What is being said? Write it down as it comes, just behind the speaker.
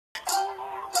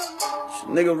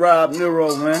Nigga robbed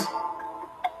Niro, man.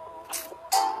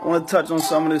 I want to touch on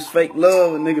some of this fake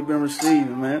love a nigga been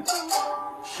receiving, man.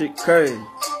 Shit crazy.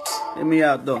 Hit me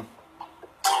out, though.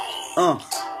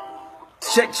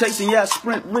 Check chasing, yeah, I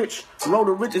sprint rich. Roll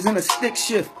the riches in a stick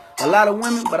shift. A lot of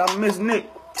women, but I miss Nick.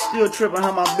 Still tripping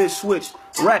how my bitch switched.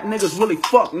 Rap niggas really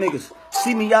fuck niggas.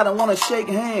 See me out and wanna shake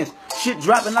hands. Shit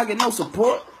dropping, I get no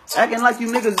support. Acting like you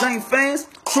niggas ain't fans.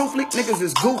 Truthfully, niggas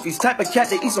is goofies. Type of cat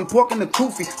that eat some pork in the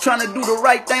koofy. Trying to do the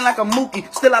right thing like a mookie.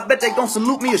 Still, I bet they gon'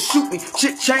 salute me or shoot me.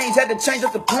 Shit changed, had to change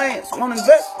up the plans. Won't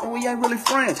invest, and we ain't really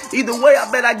friends. Either way, I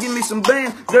bet I give me some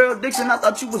bands. Girl Dixon, I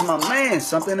thought you was my man.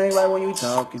 Something ain't right when you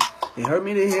talking. It hurt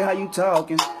me to hear how you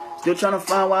talking. Still trying to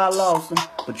find why I lost them.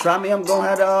 But try me, I'm gon'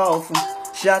 have to off them.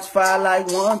 Shots fired like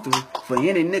 1-3. For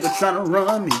any nigga trying to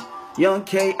run me. Young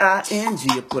K-I-N-G,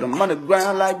 I put him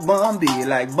underground like Bumby,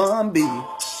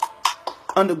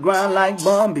 underground like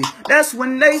Bumby. That's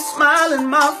when they smile in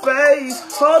my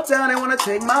face. Whole time they wanna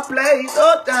take my place.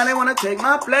 Whole time they wanna take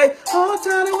my place. Whole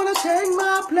time they wanna take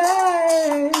my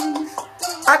place.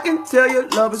 I can tell your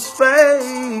love is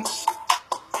fake.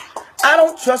 I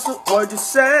don't trust a word you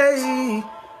say.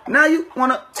 Now you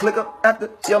wanna click up after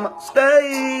your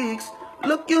mistakes.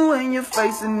 Look you in your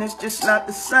face and it's just not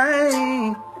the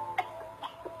same.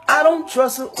 I don't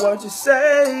trust a word you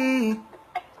say.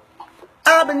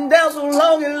 I've been down so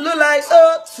long it look like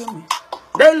up to me.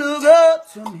 They look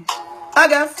up to me. I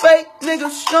got fake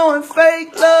niggas showing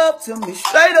fake love to me.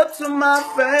 Straight up to my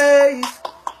face.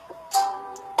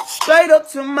 Straight up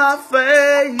to my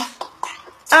face.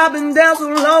 I've been down so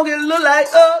long it look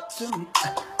like up to me.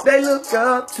 They look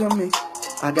up to me.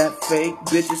 I got fake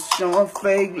bitches showing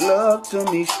fake love to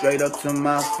me. Straight up to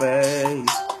my face.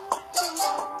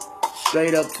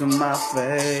 Straight up to my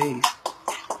face.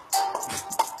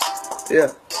 Yeah.